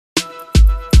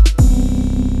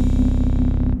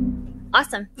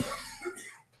Awesome.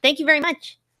 Thank you very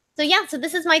much. So yeah, so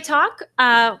this is my talk,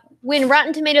 when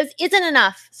Rotten Tomatoes isn't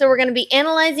enough. So we're going to be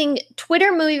analyzing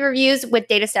Twitter movie reviews with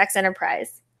DataStax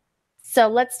Enterprise. So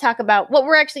let's talk about what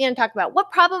we're actually going to talk about.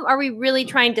 What problem are we really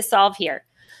trying to solve here?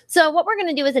 So what we're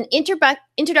going to do is an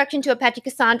introduction to Apache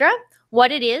Cassandra,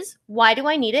 what it is, why do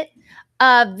I need it,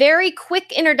 a very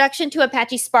quick introduction to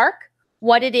Apache Spark,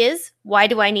 what it is, why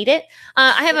do I need it.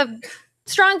 I have a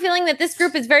strong feeling that this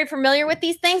group is very familiar with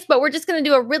these things, but we're just going to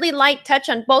do a really light touch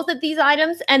on both of these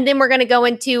items, and then we're going to go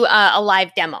into a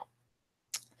live demo.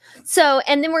 So,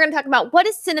 and then we're going to talk about what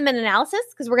is sentiment analysis,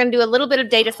 because we're going to do a little bit of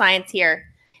data science here.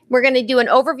 We're going to do an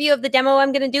overview of the demo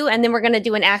I'm going to do, and then we're going to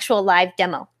do an actual live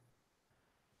demo.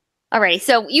 All right,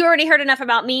 so you already heard enough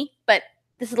about me, but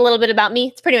this is a little bit about me.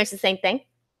 It's pretty much the same thing.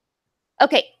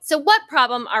 Okay, so what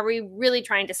problem are we really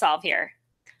trying to solve here?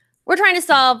 We're trying to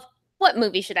solve what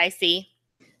movie should I see?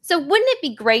 So wouldn't it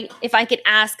be great if I could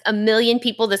ask 1 million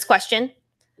people this question?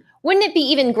 Wouldn't it be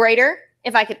even greater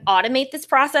if I could automate this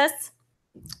process?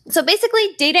 So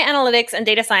basically, data analytics and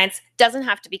data science doesn't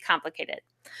have to be complicated.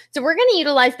 So we're going to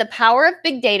utilize the power of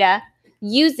big data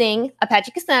using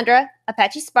Apache Cassandra,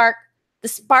 Apache Spark, the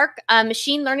Spark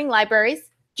machine learning libraries,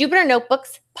 Jupyter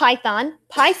Notebooks, Python,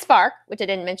 PySpark, which I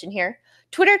didn't mention here,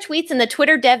 Twitter Tweets and the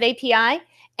Twitter Dev API,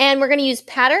 and we're going to use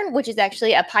Pattern, which is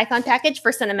actually a Python package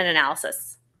for sentiment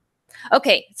analysis.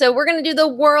 Okay, so we're going to do the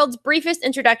world's briefest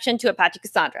introduction to Apache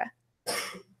Cassandra.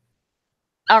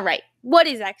 All right, what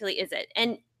exactly is it?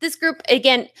 And this group,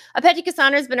 again, Apache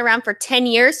Cassandra has been around for 10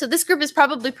 years, so this group is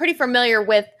probably pretty familiar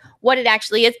with what it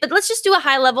actually is, but let's just do a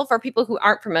high level for people who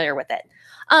aren't familiar with it.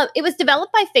 It was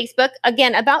developed by Facebook,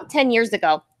 again, about 10 years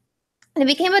ago, and it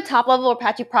became a top-level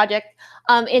Apache project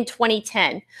in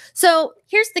 2010. So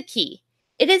here's the key.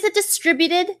 It is a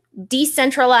distributed,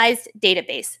 decentralized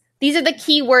database. These are the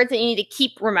key words that you need to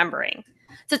keep remembering.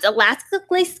 So it's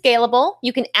elastically scalable.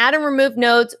 You can add and remove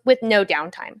nodes with no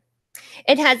downtime.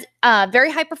 It has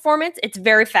very high performance. It's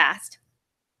very fast.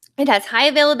 It has high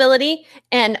availability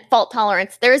and fault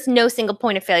tolerance. There is no single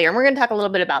point of failure. And we're going to talk a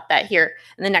little bit about that here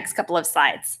in the next couple of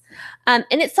slides. And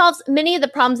it solves many of the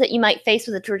problems that you might face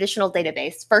with a traditional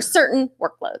database for certain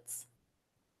workloads.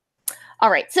 All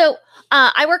right, so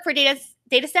I work for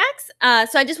DataStax.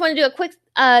 So I just want to do a quick,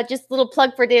 just little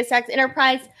plug for DataStax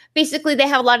Enterprise. Basically, they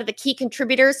have a lot of the key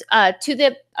contributors to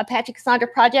the Apache Cassandra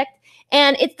project,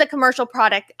 and it's the commercial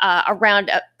product around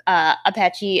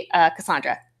Apache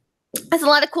Cassandra. It has a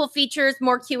lot of cool features,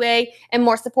 more QA, and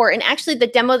more support. And actually, the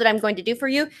demo that I'm going to do for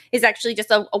you is actually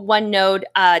just a one-node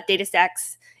DataStax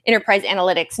Enterprise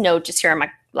Analytics node just here on my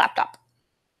laptop.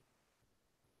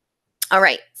 All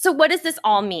right, so what does this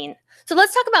all mean? So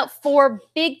let's talk about 4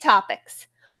 big topics.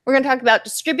 We're going to talk about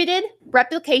distributed,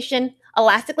 replication,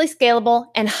 elastically scalable,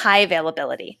 and high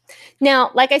availability.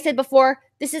 Now, like I said before,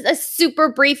 this is a super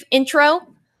brief intro.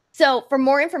 So for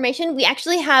more information, we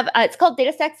actually have, it's called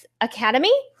DataStax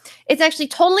Academy. It's actually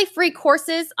totally free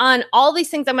courses on all these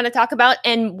things I'm going to talk about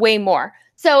and way more.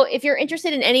 So if you're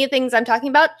interested in any of the things I'm talking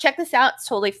about, check this out. It's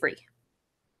totally free.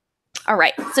 All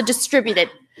right, so distributed.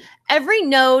 Every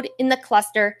node in the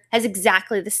cluster has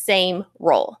exactly the same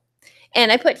role.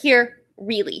 And I put here,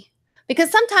 really,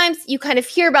 because sometimes you kind of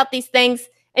hear about these things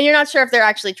and you're not sure if they're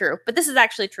actually true, but this is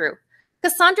actually true.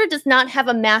 Cassandra does not have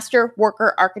a master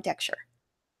worker architecture.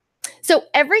 So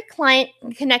every client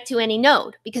can connect to any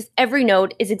node because every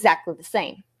node is exactly the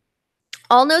same.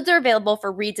 All nodes are available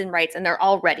for reads and writes, and they're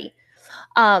all ready.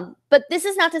 But this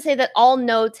is not to say that all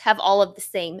nodes have all of the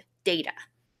same data.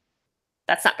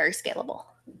 That's not very scalable.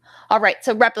 All right,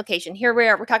 so replication. Here we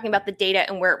are, we're talking about the data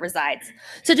and where it resides.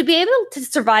 So to be able to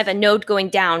survive a node going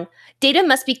down, data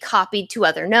must be copied to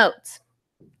other nodes.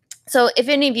 So if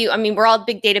any of you, I mean, we're all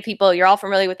big data people, you're all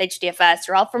familiar with HDFS,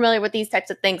 you're all familiar with these types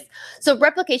of things. So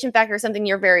replication factor is something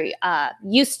you're very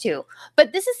used to,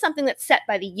 but this is something that's set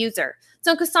by the user.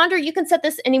 So in Cassandra, you can set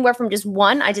this anywhere from just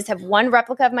 1, I just have 1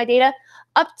 replica of my data,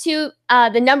 up to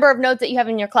the number of nodes that you have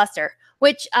in your cluster,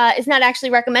 which is not actually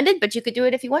recommended, but you could do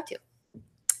it if you want to.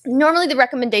 Normally, the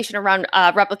recommendation around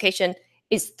replication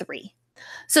is 3.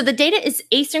 So the data is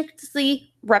asynchronously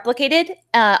replicated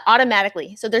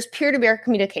automatically. So there's peer-to-peer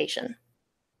communication.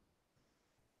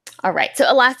 All right, so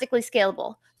elastically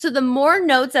scalable. So the more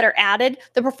nodes that are added,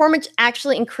 the performance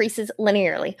actually increases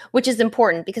linearly, which is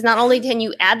important because not only can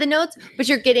you add the nodes, but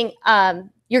you're getting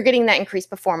that increased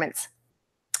performance.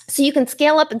 So you can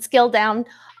scale up and scale down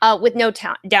with no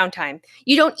downtime.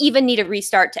 You don't even need a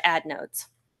restart to add nodes.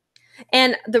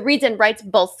 And the reads and writes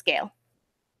both scale.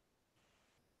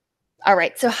 All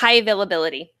right, so high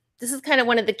availability. This is kind of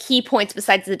one of the key points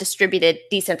besides the distributed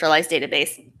decentralized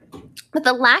database. But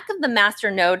the lack of the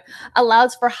master node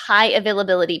allows for high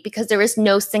availability because there is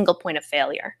no single point of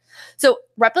failure. So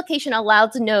replication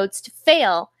allows nodes to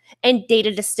fail and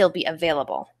data to still be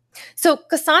available. So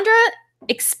Cassandra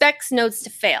expects nodes to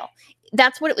fail.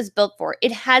 That's what it was built for.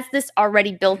 It has this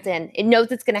already built in. It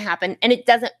knows it's going to happen, and it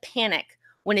doesn't panic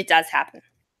when it does happen.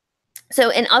 So,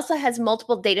 and also has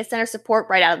multiple data center support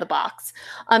right out of the box.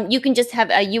 You can just have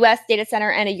a US data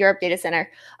center and a Europe data center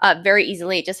very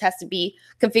easily. It just has to be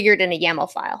configured in a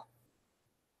YAML file.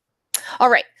 All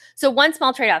right, so one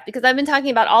small trade-off, because I've been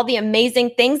talking about all the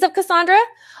amazing things of Cassandra,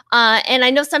 and I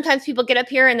know sometimes people get up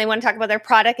here and they want to talk about their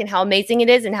product and how amazing it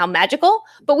is and how magical,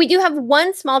 but we do have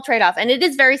one small trade-off, and it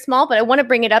is very small, but I want to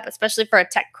bring it up, especially for a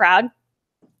tech crowd.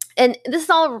 And this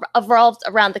all evolved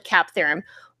around the CAP theorem,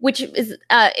 which is,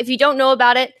 if you don't know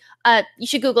about it, you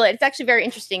should Google it. It's actually very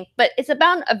interesting, but it's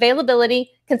about availability,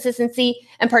 consistency,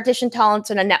 and partition tolerance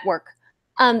in a network.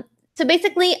 So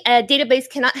basically, a database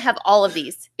cannot have all of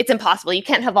these. It's impossible. You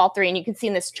can't have all three, and you can see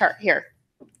in this chart here.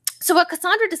 So what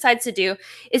Cassandra decides to do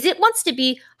is it wants to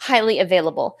be highly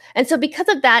available. And so because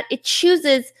of that, it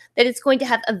chooses that it's going to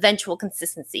have eventual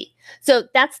consistency. So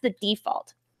that's the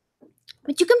default.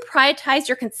 But you can prioritize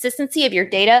your consistency of your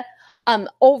data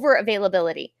over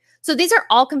availability. So these are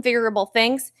all configurable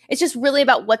things. It's just really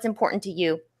about what's important to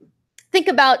you. Think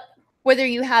about whether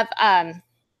you have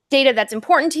data that's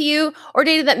important to you or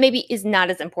data that maybe is not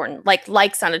as important, like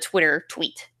likes on a Twitter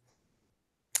tweet.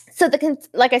 So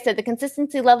like I said, the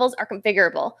consistency levels are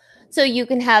configurable. So you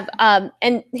can have,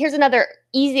 and here's another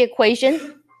easy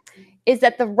equation, is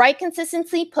that the write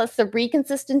consistency plus the read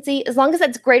consistency, as long as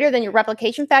that's greater than your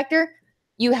replication factor,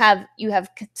 you have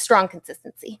strong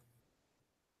consistency.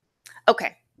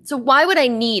 Okay, so why would I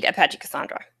need Apache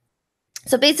Cassandra?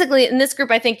 So basically, in this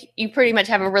group, I think you pretty much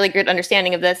have a really good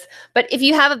understanding of this. But if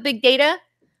you have a big data,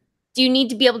 do you need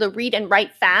to be able to read and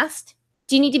write fast?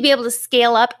 Do you need to be able to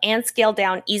scale up and scale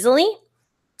down easily?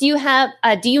 Do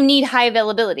you need high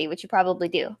availability, which you probably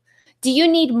do? Do you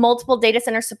need multiple data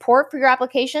center support for your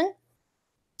application?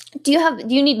 Do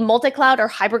you need multi-cloud or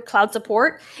hybrid cloud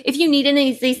support? If you need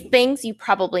any of these things, you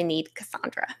probably need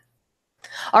Cassandra.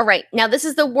 All right, now this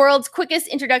is the world's quickest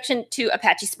introduction to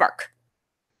Apache Spark.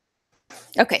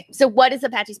 Okay, so what is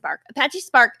Apache Spark? Apache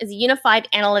Spark is a unified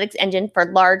analytics engine for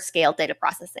large-scale data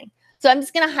processing. So I'm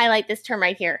just going to highlight this term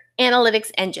right here,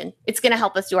 analytics engine. It's going to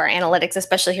help us do our analytics,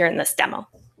 especially here in this demo.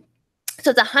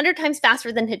 So it's 100 times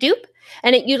faster than Hadoop,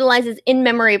 and it utilizes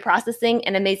in-memory processing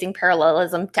and amazing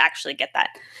parallelism to actually get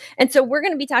that. And so we're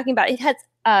going to be talking about, it has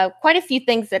quite a few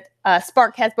things that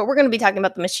Spark has, but we're going to be talking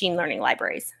about the machine learning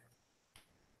libraries.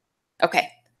 Okay,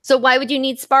 so why would you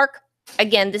need Spark?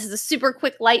 Again, this is a super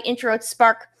quick, light intro to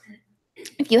Spark.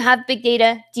 If you have big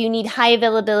data, do you need high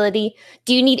availability?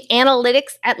 Do you need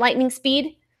analytics at lightning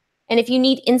speed? And if you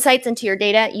need insights into your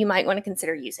data, you might want to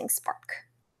consider using Spark.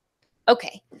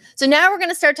 Okay, so now we're going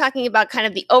to start talking about kind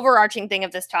of the overarching thing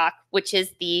of this talk, which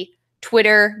is the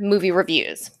Twitter movie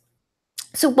reviews.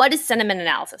 So what is sentiment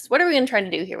analysis? What are we going to try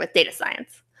to do here with data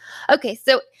science? Okay,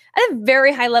 so at a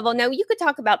very high level, now you could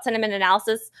talk about sentiment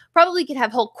analysis, probably could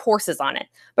have whole courses on it.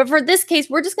 But for this case,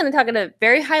 we're just going to talk at a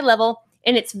very high level,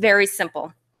 and it's very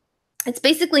simple. It's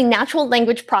basically natural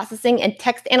language processing and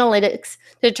text analytics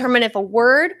to determine if a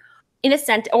word in a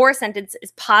sentence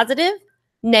is positive,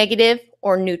 negative,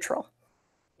 or neutral.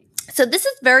 So this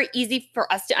is very easy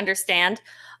for us to understand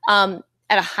at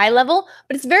a high level,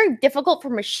 but it's very difficult for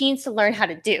machines to learn how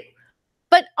to do.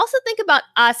 But also think about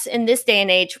us in this day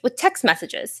and age with text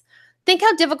messages. Think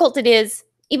how difficult it is,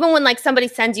 even when like somebody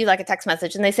sends you like a text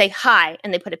message and they say hi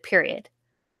and they put a period,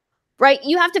 right?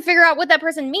 You have to figure out what that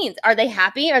person means. Are they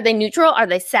happy? Are they neutral? Are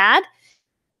they sad?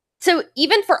 So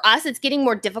even for us, it's getting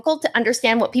more difficult to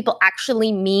understand what people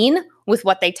actually mean with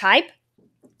what they type.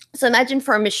 So imagine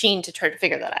for a machine to try to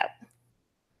figure that out.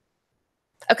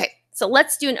 Okay, so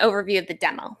let's do an overview of the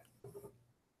demo.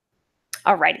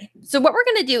 Alrighty, so what we're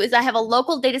gonna do is I have a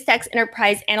local DataStax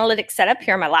Enterprise analytics setup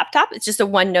here on my laptop. It's just a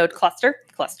one node cluster.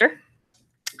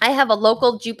 I have a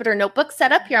local Jupyter notebook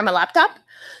setup here on my laptop.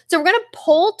 So we're gonna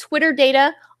pull Twitter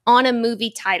data on a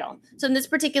movie title. So in this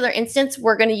particular instance,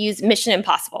 we're gonna use Mission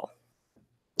Impossible.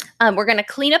 We're gonna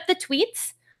clean up the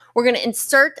tweets. We're gonna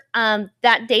insert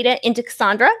that data into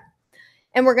Cassandra,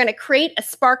 and we're gonna create a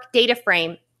Spark data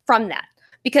frame from that.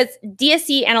 Because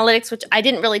DSE analytics, which I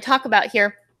didn't really talk about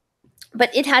here,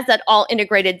 but it has that all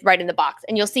integrated right in the box.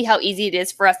 And you'll see how easy it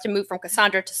is for us to move from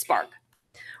Cassandra to Spark.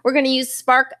 We're going to use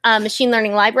Spark machine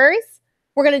learning libraries.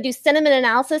 We're going to do sentiment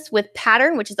analysis with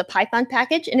Pattern, which is a Python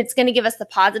package, and it's going to give us the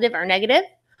positive or negative.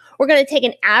 We're going to take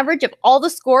an average of all the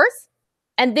scores,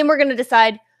 and then we're going to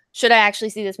decide, should I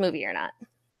actually see this movie or not?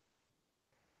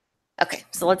 Okay,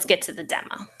 so let's get to the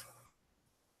demo.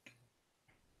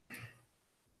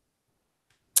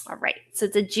 All right, so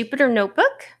it's a Jupyter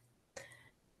notebook,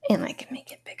 and I can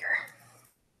make it bigger.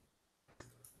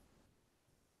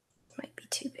 Might be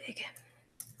too big.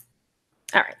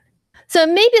 All right. So it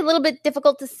may be a little bit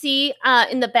difficult to see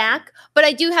in the back, but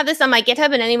I do have this on my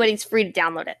GitHub, and anybody's free to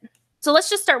download it. So let's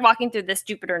just start walking through this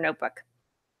Jupyter notebook.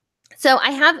 So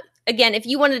I have, again, if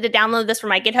you wanted to download this from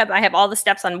my GitHub, I have all the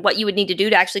steps on what you would need to do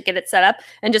to actually get it set up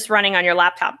and just running on your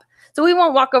laptop. So we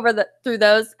won't walk over through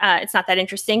those. It's not that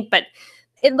interesting, but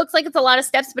it looks like it's a lot of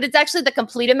steps, but it's actually the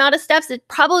complete amount of steps. It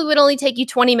probably would only take you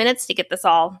 20 minutes to get this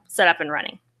all set up and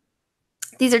running.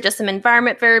 These are just some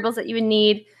environment variables that you would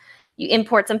need. You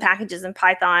import some packages in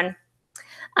Python.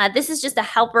 This is just a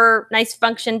helper, nice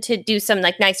function to do some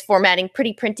like nice formatting,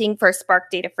 pretty printing for Spark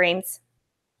data frames.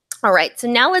 All right, so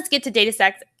now let's get to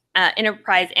DataStax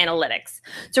Enterprise Analytics.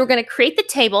 So we're going to create the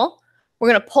table, we're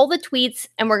going to pull the tweets,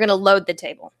 and we're going to load the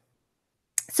table.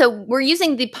 So we're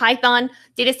using the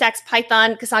DataStax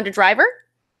Python Cassandra driver.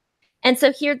 And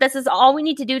so here, this is all we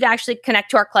need to do to actually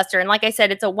connect to our cluster. And like I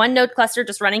said, it's a one node cluster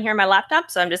just running here on my laptop.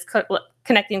 So I'm just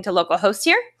connecting to localhost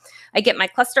here. I get my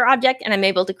cluster object, and I'm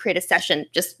able to create a session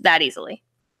just that easily.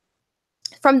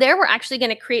 From there, we're actually going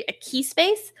to create a key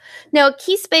space. Now, a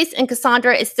key space in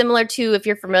Cassandra is similar to, if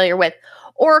you're familiar with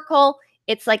Oracle,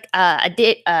 it's like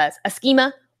a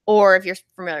schema, or if you're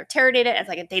familiar with Teradata, it's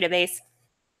like a database.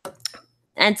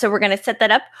 And so we're going to set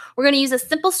that up. We're going to use a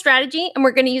simple strategy, and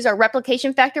we're going to use our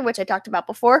replication factor, which I talked about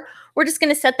before. We're just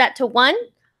going to set that to 1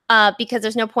 because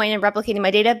there's no point in replicating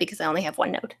my data because I only have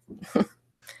one node.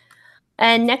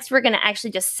 And next, we're going to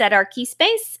actually just set our key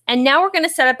space. And now we're going to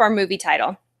set up our movie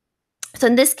title. So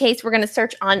in this case, we're going to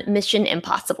search on Mission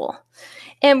Impossible.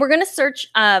 And we're going to search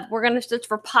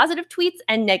for positive tweets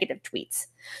and negative tweets.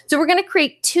 So we're going to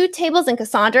create 2 tables in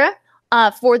Cassandra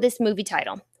for this movie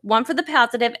title, one for the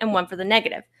positive and one for the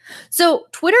negative. So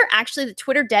Twitter, actually the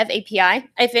Twitter Dev API,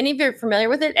 if any of you are familiar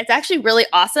with it, it's actually really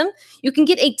awesome. You can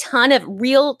get a ton of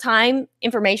real-time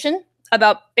information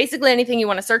about basically anything you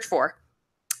want to search for.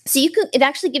 So it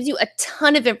actually gives you a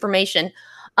ton of information,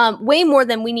 way more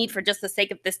than we need for just the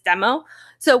sake of this demo.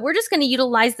 So we're just going to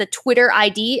utilize the Twitter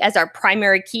ID as our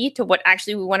primary key to what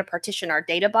actually we want to partition our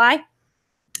data by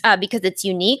because it's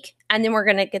unique. And then we're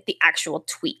going to get the actual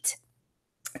tweet.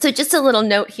 So just a little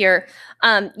note here,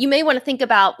 you may want to think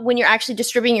about when you're actually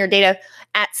distributing your data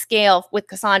at scale with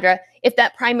Cassandra, if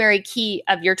that primary key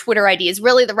of your Twitter ID is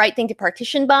really the right thing to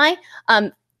partition by.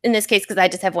 In this case, because I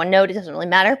just have one node, it doesn't really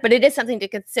matter, but it is something to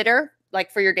consider, like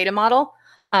for your data model,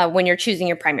 when you're choosing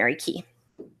your primary key.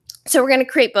 So we're going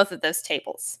to create both of those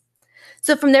tables.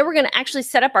 So from there, we're going to actually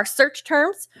set up our search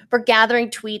terms for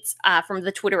gathering tweets from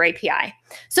the Twitter API.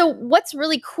 So what's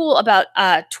really cool about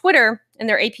Twitter and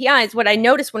their APIs, what I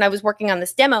noticed when I was working on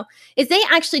this demo, is they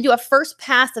actually do a first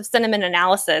pass of sentiment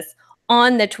analysis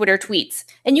on the Twitter tweets.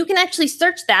 And you can actually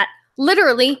search that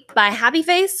literally by a happy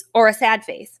face or a sad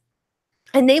face.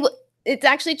 And it's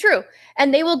actually true.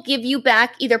 And they will give you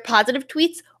back either positive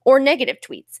tweets or negative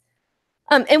tweets.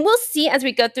 And we'll see as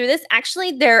we go through this,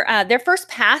 actually their first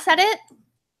pass at it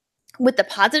with the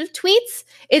positive tweets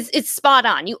is spot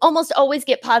on. You almost always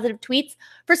get positive tweets.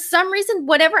 For some reason,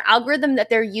 whatever algorithm that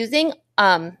they're using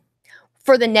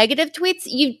for the negative tweets,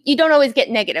 you don't always get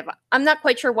negative. I'm not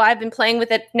quite sure why. I've been playing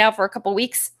with it now for a couple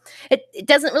weeks. It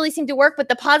doesn't really seem to work, but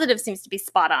the positive seems to be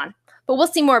spot on. But we'll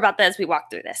see more about that as we walk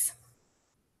through this.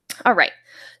 All right,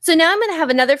 so now I'm going to have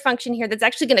another function here that's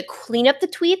actually going to clean up the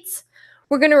tweets.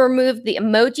 We're going to remove the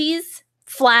emojis,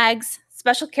 flags,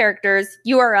 special characters,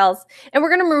 URLs, and we're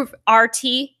going to remove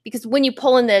RT because when you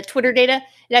pull in the Twitter data,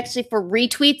 it actually for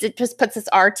retweets, it just puts this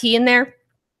RT in there.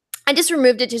 I just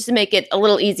removed it just to make it a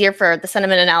little easier for the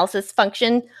sentiment analysis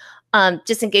function,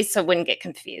 just in case I wouldn't get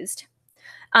confused.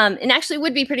 And actually it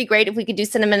would be pretty great if we could do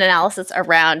sentiment analysis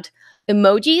around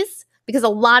emojis, because a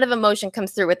lot of emotion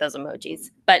comes through with those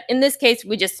emojis. But in this case,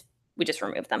 we just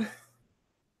remove them.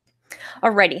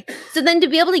 Alrighty, so then to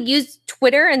be able to use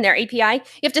Twitter and their API,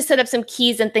 you have to set up some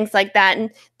keys and things like that. And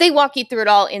they walk you through it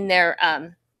all in their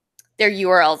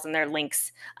URLs and their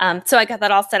links. So I got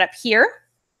that all set up here.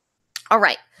 All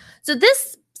right, so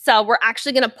this cell, we're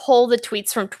actually gonna pull the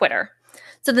tweets from Twitter.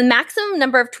 So the maximum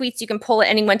number of tweets you can pull at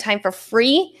any one time for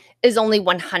free is only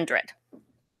 100.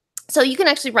 So you can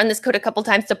actually run this code a couple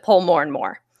times to pull more and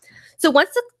more. So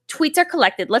once the tweets are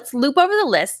collected, let's loop over the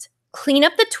list, clean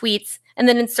up the tweets, and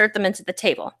then insert them into the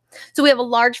table. So we have a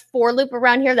large for loop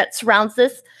around here that surrounds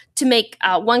this to make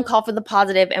one call for the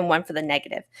positive and one for the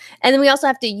negative. And then we also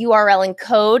have to URL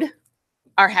encode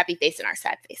our happy face and our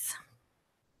sad face.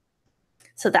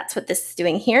 So that's what this is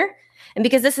doing here. And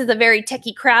because this is a very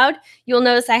techie crowd, you'll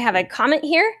notice I have a comment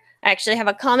here. I actually have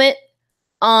a comment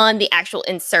on the actual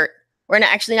insert. We're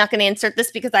actually not going to insert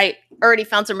this because I already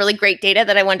found some really great data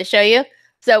that I wanted to show you.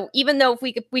 So even though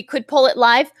if we could pull it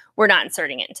live, we're not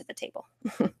inserting it into the table.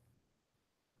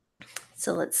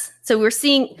 So we're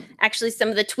seeing actually some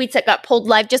of the tweets that got pulled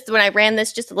live just when I ran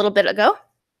this just a little bit ago.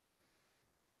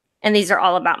 And these are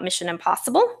all about Mission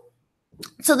Impossible.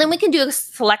 So then we can do a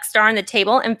select star on the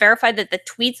table and verify that the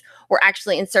tweets were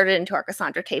actually inserted into our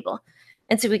Cassandra table.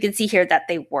 And so we can see here that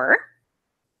they were.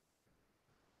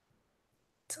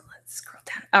 So let's scroll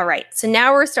down. All right, so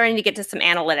now we're starting to get to some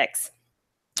analytics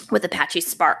with Apache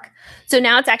Spark. So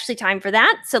now it's actually time for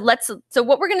that. So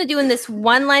what we're going to do in this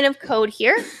one line of code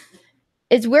here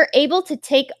is we're able to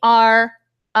take our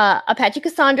Apache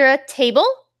Cassandra table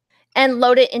and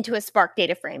load it into a Spark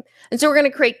data frame. And so we're going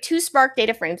to create 2 Spark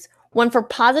data frames, one for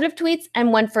positive tweets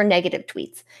and one for negative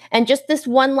tweets. And just this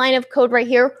one line of code right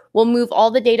here will move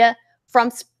all the data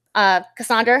from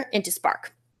Cassandra into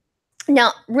Spark.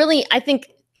 Now, really, I think,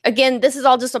 again, this is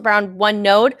all just around one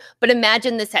node, but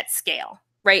imagine this at scale,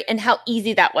 right? And how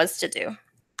easy that was to do.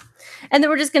 And then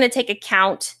we're just going to take a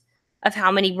count of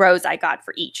how many rows I got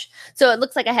for each. So it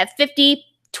looks like I have 50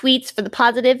 tweets for the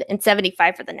positive and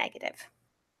 75 for the negative.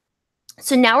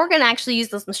 So now we're going to actually use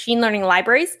those machine learning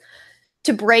libraries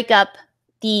to break up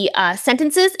the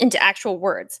sentences into actual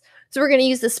words. So we're going to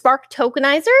use the Spark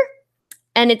tokenizer,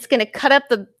 and it's going to cut up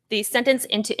the sentence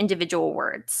into individual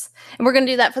words. And we're going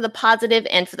to do that for the positive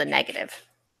and for the negative.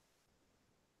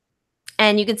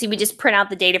 And you can see we just print out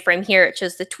the data frame here. It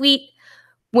shows the tweet,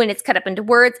 when it's cut up into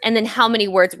words, and then how many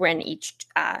words were in each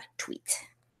tweet.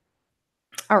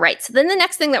 All right, so then the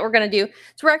next thing that we're going to do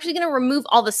is we're actually going to remove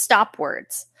all the stop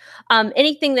words.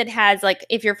 Anything that has, like,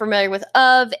 if you're familiar with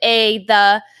of, a,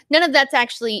 the, none of that's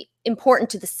actually important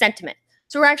to the sentiment.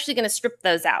 So we're actually going to strip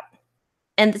those out.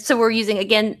 And so we're using,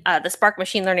 again, the Spark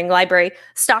Machine Learning Library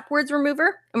stop words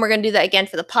remover, and we're going to do that again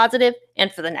for the positive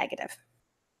and for the negative.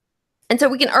 And so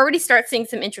we can already start seeing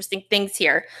some interesting things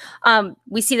here.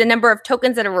 We see the number of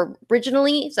tokens that are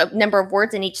originally, so number of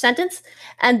words in each sentence.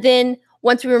 And then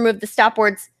once we remove the stop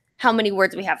words, how many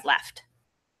words we have left.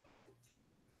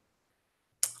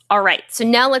 All right, so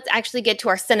now let's actually get to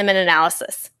our sentiment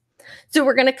analysis. So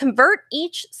we're going to convert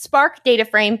each Spark data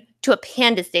frame to a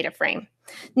Pandas data frame.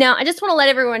 Now, I just want to let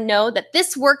everyone know that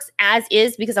this works as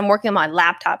is because I'm working on my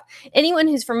laptop. Anyone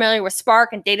who's familiar with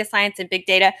Spark and data science and big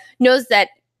data knows that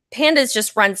Pandas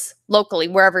just runs locally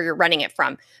wherever you're running it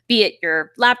from, be it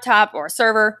your laptop or a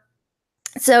server.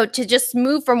 So to just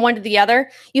move from one to the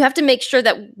other, you have to make sure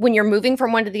that when you're moving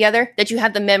from one to the other, that you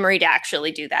have the memory to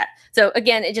actually do that. So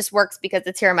again, it just works because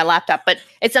it's here on my laptop, but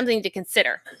it's something to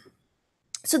consider.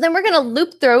 So then we're going to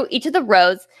loop through each of the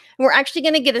rows, and we're actually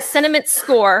going to get a sentiment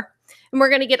score, and we're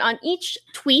going to get on each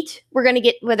tweet, we're going to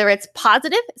get whether it's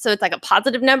positive, so it's like a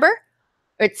positive number,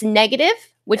 or it's negative,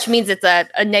 which means it's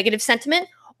a negative sentiment,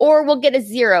 or we'll get a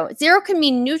 0. 0 can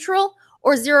mean neutral,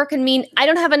 or 0 can mean I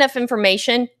don't have enough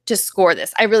information to score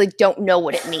this. I really don't know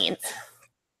what it means.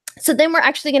 So then we're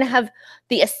actually going to have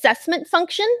the assessment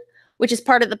function, which is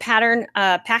part of the pattern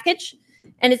package.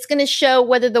 And it's going to show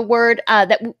whether the word,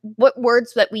 what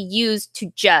words that we use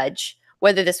to judge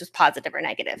whether this was positive or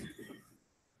negative.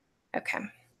 Okay.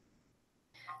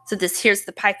 So here's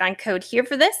the Python code here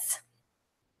for this.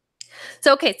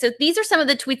 So, okay, so these are some of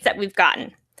the tweets that we've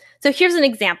gotten. So here's an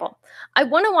example. I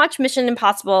want to watch Mission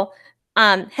Impossible.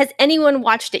 Has anyone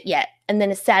watched it yet? And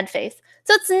then a sad face.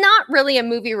 So it's not really a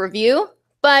movie review,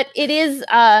 but it is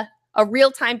a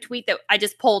real-time tweet that I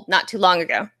just pulled not too long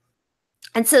ago.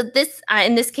 And so this,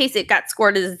 in this case, it got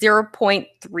scored as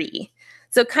 0.3.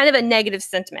 So kind of a negative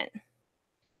sentiment.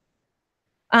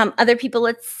 Other people,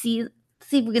 let's see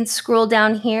if we can scroll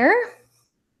down here.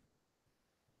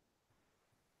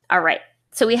 All right.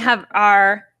 So we have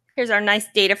here's our nice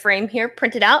data frame here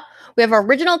printed out. We have our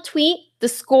original tweet, the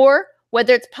score,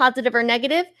 whether it's positive or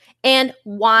negative, and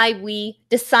why we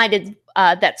decided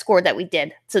that score that we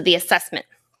did, so the assessment.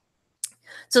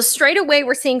 So straight away,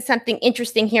 we're seeing something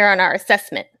interesting here on our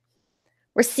assessment.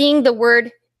 We're seeing the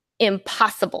word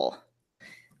impossible.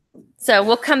 So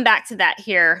we'll come back to that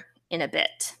here in a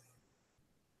bit.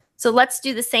 So let's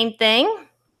do the same thing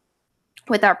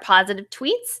with our positive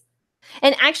tweets.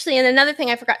 And actually, and another thing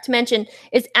I forgot to mention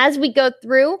is as we go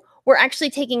through, we're actually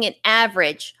taking an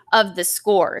average of the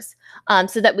scores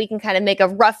so that we can kind of make a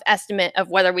rough estimate of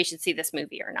whether we should see this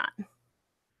movie or not.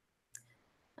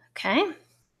 Okay.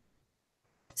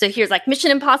 So here's like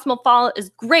Mission Impossible Fallout is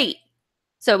great.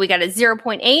 So we got a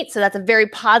 0.8. So that's a very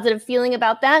positive feeling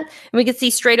about that. And we can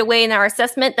see straight away in our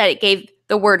assessment that it gave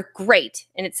the word great.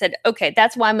 And it said, okay,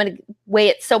 that's why I'm going to weigh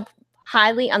it so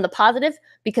highly on the positive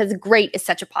because great is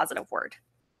such a positive word.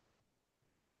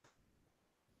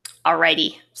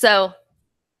 Alrighty, so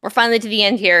we're finally to the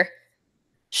end here.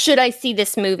 Should I see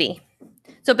this movie?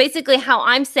 So basically how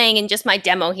I'm saying in just my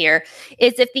demo here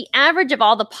is if the average of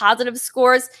all the positive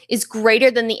scores is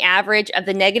greater than the average of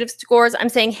the negative scores, I'm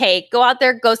saying, hey, go out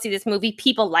there, go see this movie.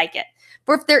 People like it.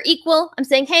 But if they're equal, I'm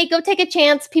saying, hey, go take a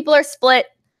chance. People are split.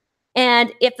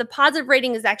 And if the positive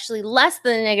rating is actually less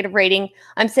than the negative rating,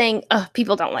 I'm saying, oh,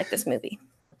 people don't like this movie.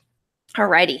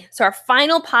 Alrighty, so our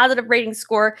final positive rating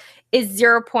score is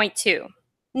 0.2.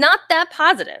 Not that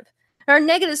positive. Our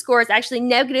negative score is actually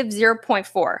negative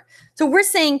 0.4. So we're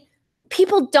saying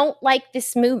people don't like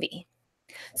this movie.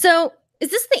 So is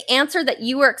this the answer that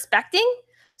you were expecting?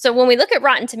 So when we look at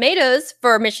Rotten Tomatoes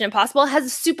for Mission Impossible, it has a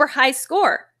super high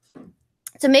score.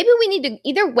 So maybe we need to,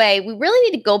 either way, we really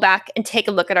need to go back and take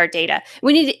a look at our data.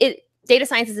 We need data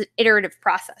science is an iterative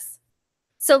process.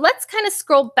 So let's kind of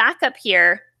scroll back up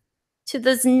here to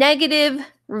those negative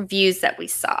reviews that we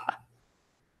saw.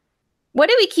 What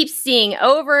do we keep seeing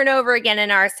over and over again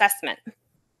in our assessment?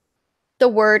 The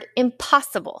word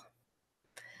impossible.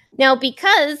 Now,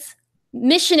 because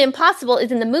Mission Impossible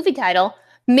is in the movie title,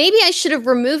 maybe I should have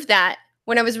removed that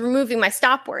when I was removing my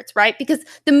stop words, right? Because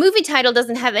the movie title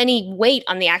doesn't have any weight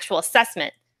on the actual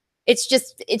assessment. It's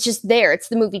just there. It's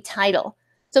the movie title.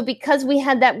 So because we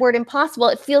had that word impossible,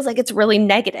 it feels like it's really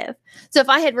negative. So if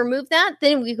I had removed that,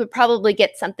 then we could probably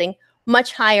get something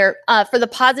much higher for the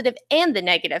positive and the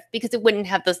negative because it wouldn't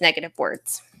have those negative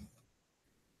words.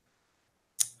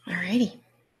 Alrighty.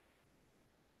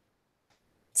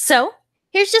 So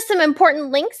here's just some important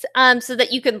links so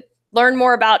that you can learn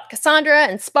more about Cassandra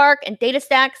and Spark and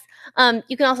DataStax.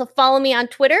 You can also follow me on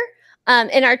Twitter.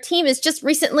 And our team is just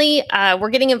recently,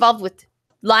 we're getting involved with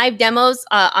live demos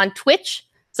on Twitch.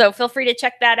 So feel free to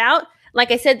check that out. Like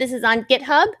I said, this is on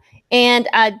GitHub. And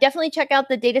definitely check out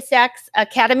the DataStax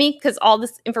Academy because all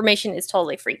this information is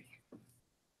totally free.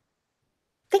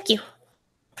 Thank you.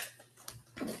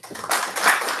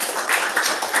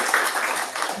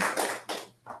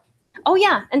 Oh,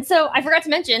 yeah. And so I forgot to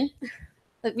mention,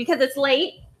 because it's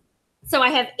late, so I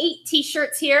have 8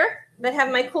 T-shirts here that have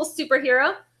my cool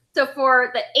superhero. So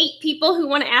for the 8 people who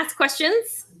want to ask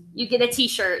questions, you get a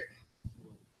T-shirt.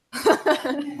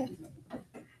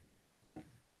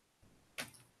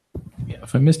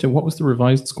 If I missed it, what was the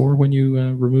revised score when you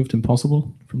removed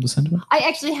impossible from the sentiment? I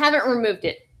actually haven't removed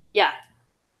it. Yeah.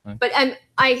 Okay. But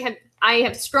I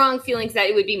have strong feelings that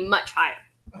it would be much higher.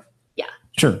 Yeah.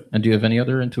 Sure. And do you have any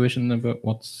other intuition about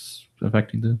what's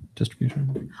affecting the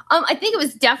distribution? I think it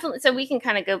was definitely, so we can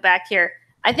kind of go back here.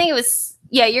 I think it was,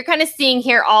 yeah, you're kind of seeing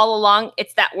here all along,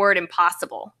 it's that word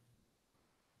impossible.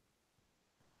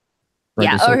 Right,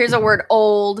 yeah. Oh, here's a word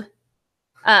old.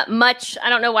 Much. I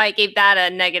don't know why I gave that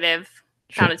a negative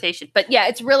connotation, but yeah,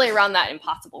 it's really around that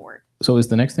impossible word. So is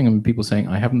the next thing people saying,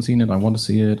 I haven't seen it, I want to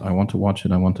see it, I want to watch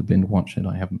it, I want to binge watch it,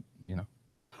 I haven't, you know.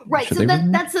 Right. So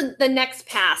that's the next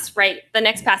pass, right? The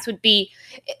next pass would be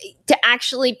to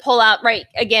actually pull out, right?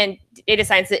 Again, data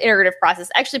science, the iterative process,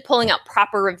 actually pulling out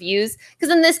proper reviews.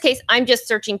 Because in this case, I'm just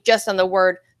searching just on the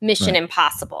word Mission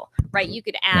Impossible, right? You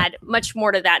could add much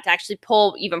more to that to actually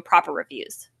pull even proper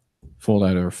reviews.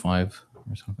 Fallout or 5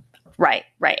 or something. Right,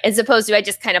 right. As opposed to I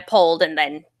just kind of pulled and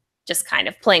then just kind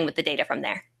of playing with the data from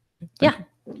there. Yeah.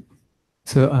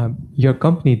 So your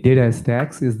company,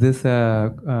 DataStax, is this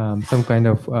some kind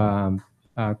of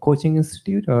coaching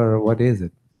institute or what is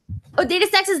it? Oh,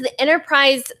 DataStax is the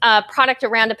enterprise product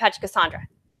around Apache Cassandra.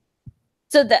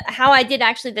 So how I did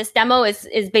actually this demo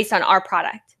is based on our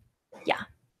product. Yeah.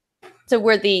 So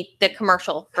we're the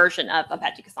commercial version of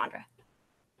Apache Cassandra.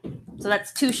 So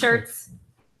that's 2 shirts.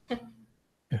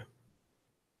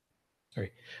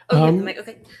 Sorry.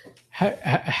 Okay.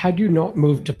 Had you not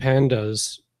moved to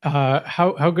pandas,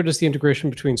 how good is the integration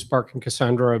between Spark and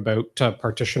Cassandra about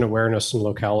partition awareness and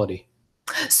locality?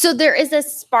 So there is a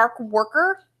Spark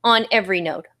worker on every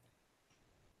node.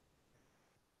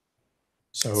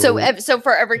 So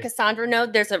for every Cassandra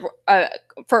node, there's on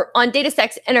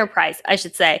DataStax Enterprise, I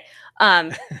should say.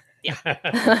 Yeah.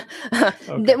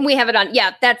 Okay. Then we have it on.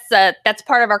 Yeah, that's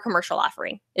part of our commercial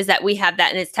offering is that we have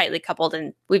that and it's tightly coupled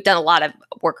and we've done a lot of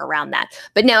work around that.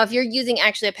 But now if you're using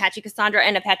actually Apache Cassandra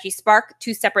and Apache Spark,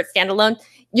 2 separate standalone,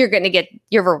 you're going to get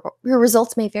your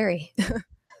results may vary.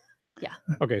 Yeah.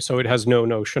 Okay, so it has no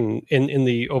notion in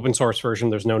the open source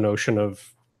version. There's no notion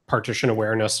of partition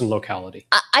awareness and locality.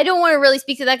 I don't want to really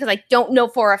speak to that because I don't know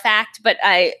for a fact, but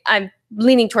I'm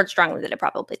leaning towards strongly that it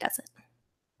probably doesn't.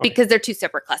 Okay. Because they're 2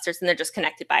 separate clusters and they're just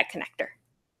connected by a connector.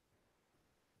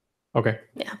 Okay.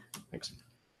 Yeah. Thanks.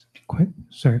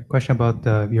 Question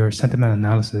about your sentiment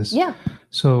analysis. Yeah.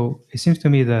 So it seems to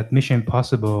me that Mission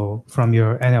Impossible from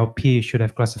your NLP should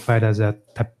have classified as a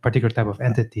particular type of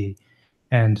entity,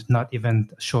 and not even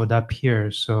showed up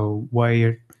here. So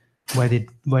why do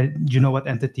you know what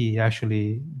entity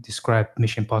actually described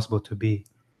Mission Impossible to be?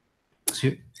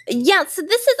 So Yeah. So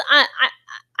this is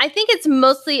I think it's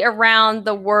mostly around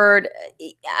the word.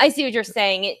 I see what you're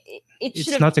saying.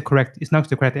 it's not the correct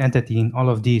entity in all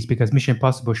of these, because Mission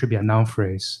Impossible should be a noun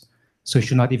phrase. So it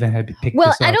should not even have picked Well,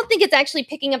 this up. I don't think it's actually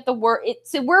picking up the word.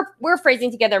 So we're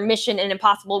phrasing together mission and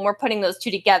impossible, and we're putting those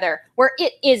two together where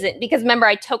it isn't, because remember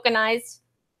I tokenized.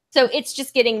 So it's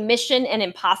just getting mission and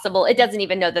impossible. It doesn't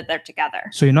even know that they're together.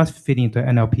 So you're not fitting into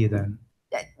NLP then?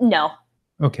 No.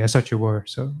 Okay, I thought you were.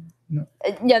 So no.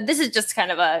 No, this is just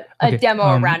kind of a Okay, demo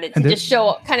around it to just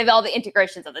show kind of all the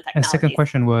integrations of the technology. And second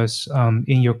question was,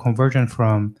 in your conversion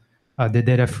from the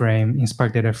data frame, in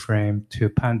Spark data frame to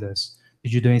Pandas,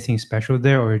 did you do anything special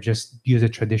there, or just use a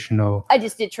traditional? I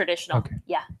just did traditional. Okay.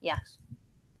 Yeah, yeah.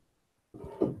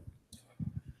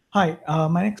 Hi,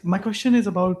 my question is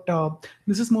about,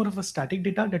 this is more of a static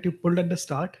data that you pulled at the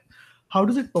start. How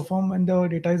does it perform when the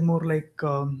data is more like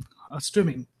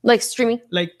streaming? Like streaming?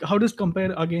 Like how does it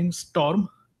compare against Storm?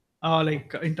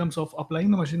 Like in terms of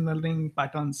applying the machine learning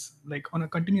patterns, like on a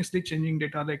continuously changing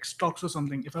data, like stocks or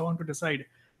something, if I want to decide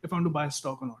if I want to buy a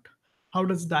stock or not, how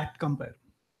does that compare?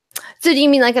 So do you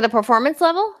mean like at the performance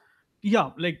level?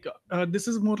 Yeah, like this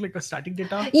is more like a static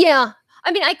data. Yeah.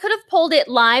 I mean, I could have pulled it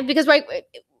live because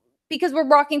we're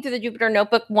walking through the Jupyter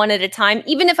Notebook one at a time.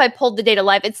 Even if I pulled the data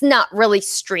live, it's not really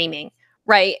streaming,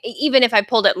 right? Even if I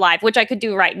pulled it live, which I could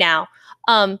do right now.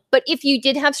 But if you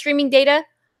did have streaming data,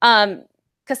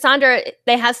 Cassandra,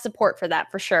 they have support for that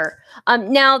for sure.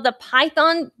 Now the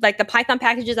Python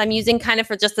packages I'm using kind of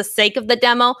for just the sake of the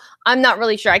demo, I'm not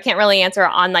really sure. I can't really answer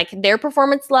on like their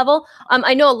performance level.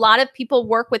 I know a lot of people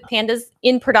work with pandas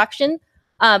in production,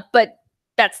 but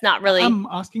that's not really. I'm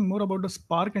asking more about the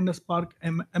Spark and the Spark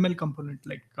ML component,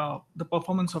 like the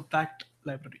performance of that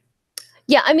library.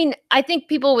 Yeah, I mean, I think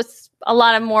people with a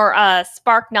lot of more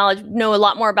Spark knowledge know a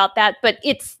lot more about that, but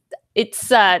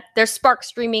there's Spark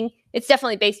streaming. It's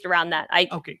definitely based around that.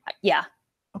 Okay. Yeah.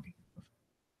 Okay.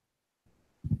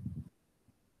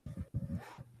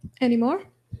 Any more?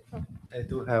 I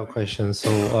do have a question.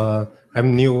 So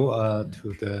I'm new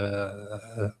to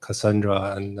the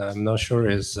Cassandra, and I'm not sure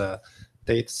is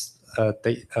is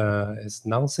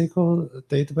non-SQL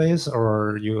database,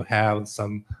 or you have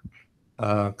some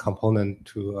component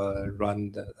to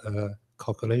run the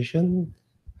calculation.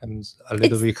 I'm a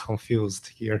little bit confused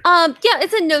here. Yeah,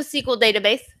 it's a NoSQL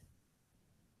database.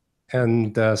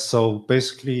 And so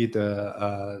basically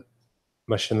the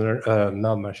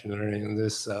not machine learning,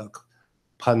 this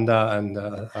Panda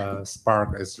and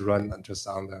Spark is run just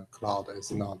on the cloud.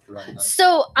 It's not run.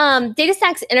 So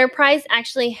DataStax Enterprise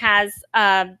actually has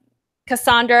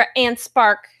Cassandra and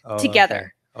Spark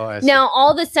together. Okay. Oh, I see. Now,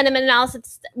 all the sentiment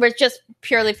analysis was just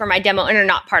purely for my demo and are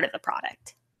not part of the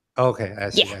product. Okay, I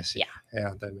see. Yeah, I see. yeah.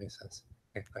 Yeah, that makes sense.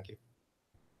 Okay, thank you.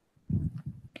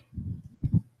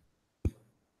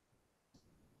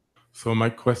 So my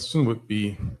question would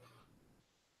be,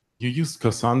 you used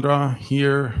Cassandra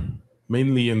here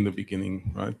mainly in the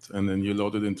beginning, right? And then you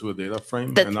load it into a data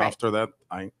frame. That's and right. After that,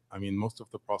 I mean, most of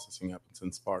the processing happens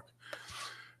in Spark.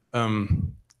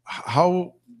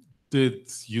 How did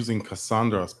using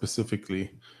Cassandra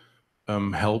specifically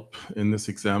help in this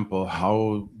example?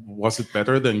 How was it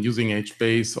better than using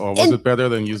HBase, or was it better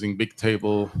than using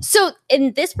Bigtable? So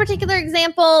in this particular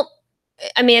example,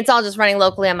 I mean, it's all just running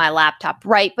locally on my laptop,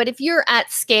 right? But if you're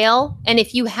at scale and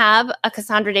if you have a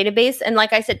Cassandra database, and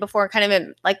like I said before, kind of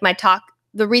in like my talk,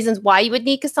 the reasons why you would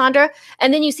need Cassandra,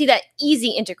 and then you see that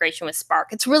easy integration with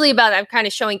Spark. It's really about, I'm kind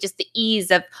of showing just the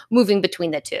ease of moving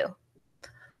between the two.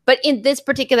 But in this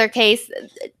particular case,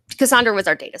 Cassandra was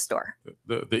our data store.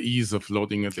 The ease of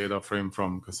loading a data frame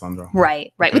from Cassandra.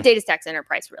 Right, right. Okay. With DataStax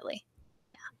Enterprise, really.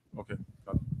 Yeah. Okay.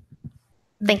 Got it.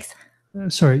 Thanks.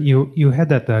 Sorry, you had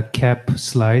that cap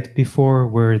slide before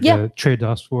where the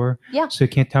trade-offs were. Yeah. So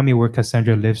can you tell me where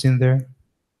Cassandra lives in there?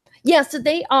 Yeah, so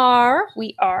we are,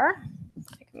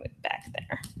 I can move back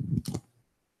there.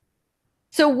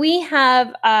 So we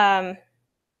have high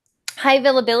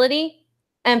availability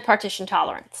and partition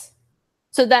tolerance,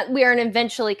 so that we are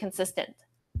eventually consistent.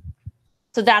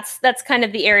 So that's kind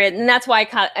of the area, and that's why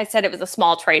I said it was a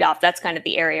small trade-off. That's kind of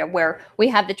the area where we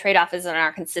have the trade-off is in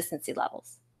our consistency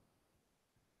levels.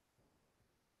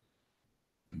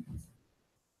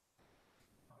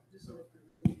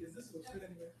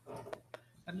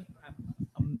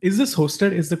 Is this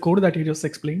hosted? Is the code that you just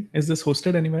explained, is this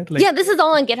hosted anywhere? Like, Yeah, this is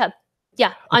all on GitHub.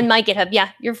 Yeah, on my GitHub.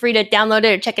 Yeah, you're free to download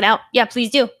it or check it out. Yeah,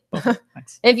 please do.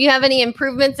 Thanks. If you have any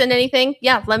improvements in anything,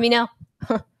 yeah, let me know.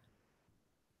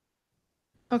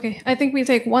 Okay, I think we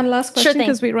take one last Sure question thing.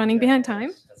 because we're running behind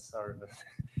time. Sorry.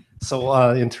 So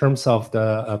in terms of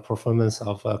the performance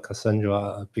of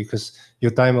Cassandra, because you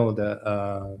demoed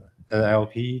the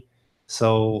NLP,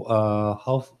 so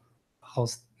how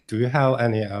do you have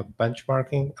any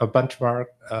benchmark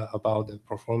about the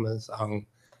performance on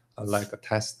like a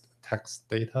text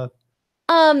data?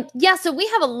 Yeah, so we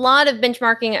have a lot of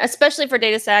benchmarking, especially for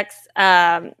DataStax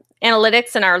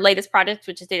Analytics and our latest project,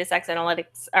 which is DataStax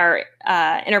Analytics, our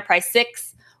Enterprise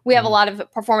 6. We have a lot of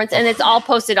performance, and it's all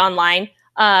posted online.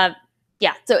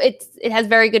 Yeah, so it has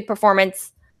very good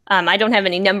performance. I don't have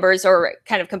any numbers or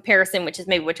kind of comparison, which is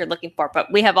maybe what you're looking for,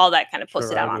 but we have all that kind of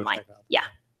posted out online. Yeah.